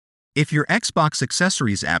If your Xbox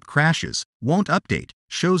Accessories app crashes, won't update,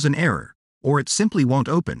 shows an error, or it simply won't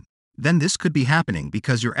open, then this could be happening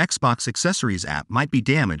because your Xbox Accessories app might be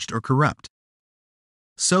damaged or corrupt.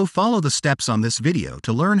 So follow the steps on this video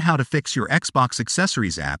to learn how to fix your Xbox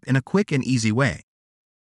Accessories app in a quick and easy way.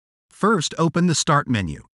 First, open the Start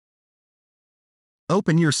menu.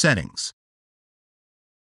 Open your settings.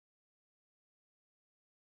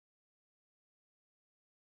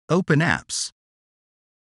 Open Apps.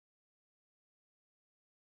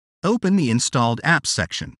 Open the Installed Apps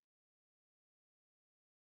section.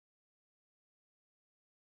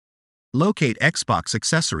 Locate Xbox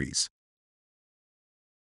Accessories.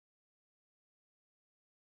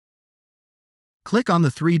 Click on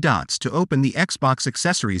the three dots to open the Xbox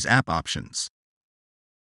Accessories app options.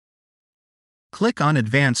 Click on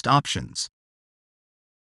Advanced Options.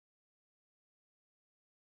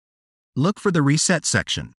 Look for the Reset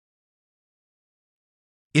section.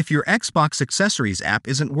 If your Xbox Accessories app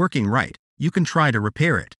isn't working right, you can try to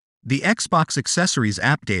repair it. The Xbox Accessories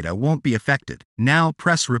app data won't be affected. Now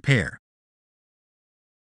press Repair.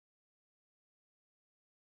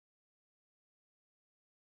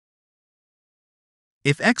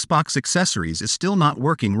 If Xbox Accessories is still not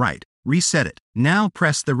working right, reset it. Now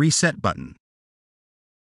press the Reset button.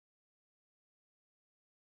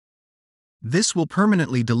 This will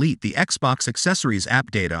permanently delete the Xbox Accessories app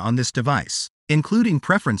data on this device, including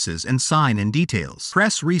preferences and sign-in details.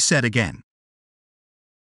 Press Reset again.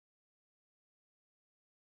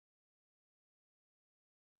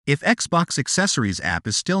 If Xbox Accessories app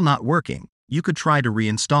is still not working, you could try to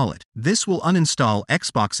reinstall it. This will uninstall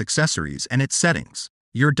Xbox Accessories and its settings.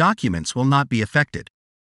 Your documents will not be affected.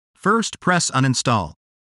 First, press Uninstall.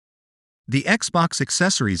 The Xbox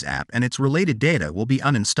Accessories app and its related data will be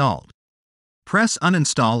uninstalled. Press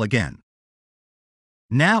Uninstall again.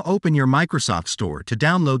 Now open your Microsoft Store to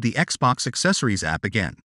download the Xbox Accessories app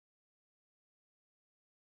again.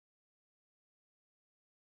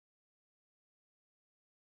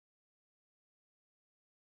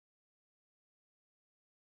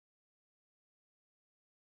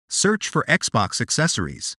 Search for Xbox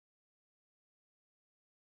Accessories.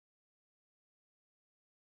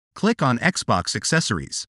 Click on Xbox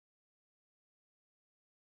Accessories.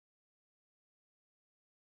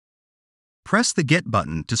 Press the Get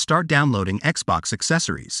button to start downloading Xbox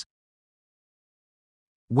Accessories.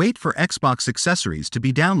 Wait for Xbox Accessories to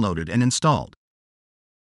be downloaded and installed.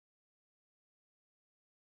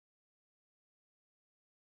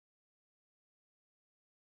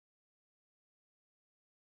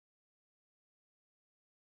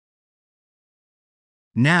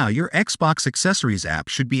 Now your Xbox Accessories app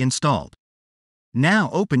should be installed. Now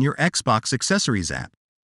open your Xbox Accessories app.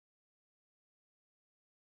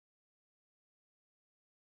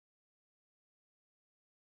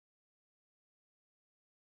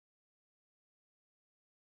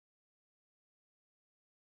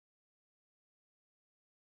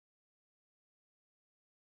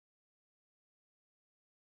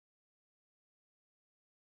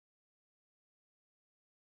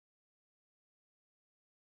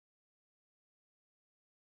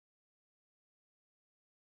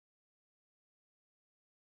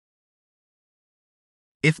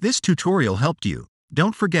 If this tutorial helped you,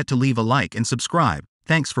 don't forget to leave a like and subscribe.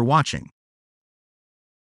 Thanks for watching.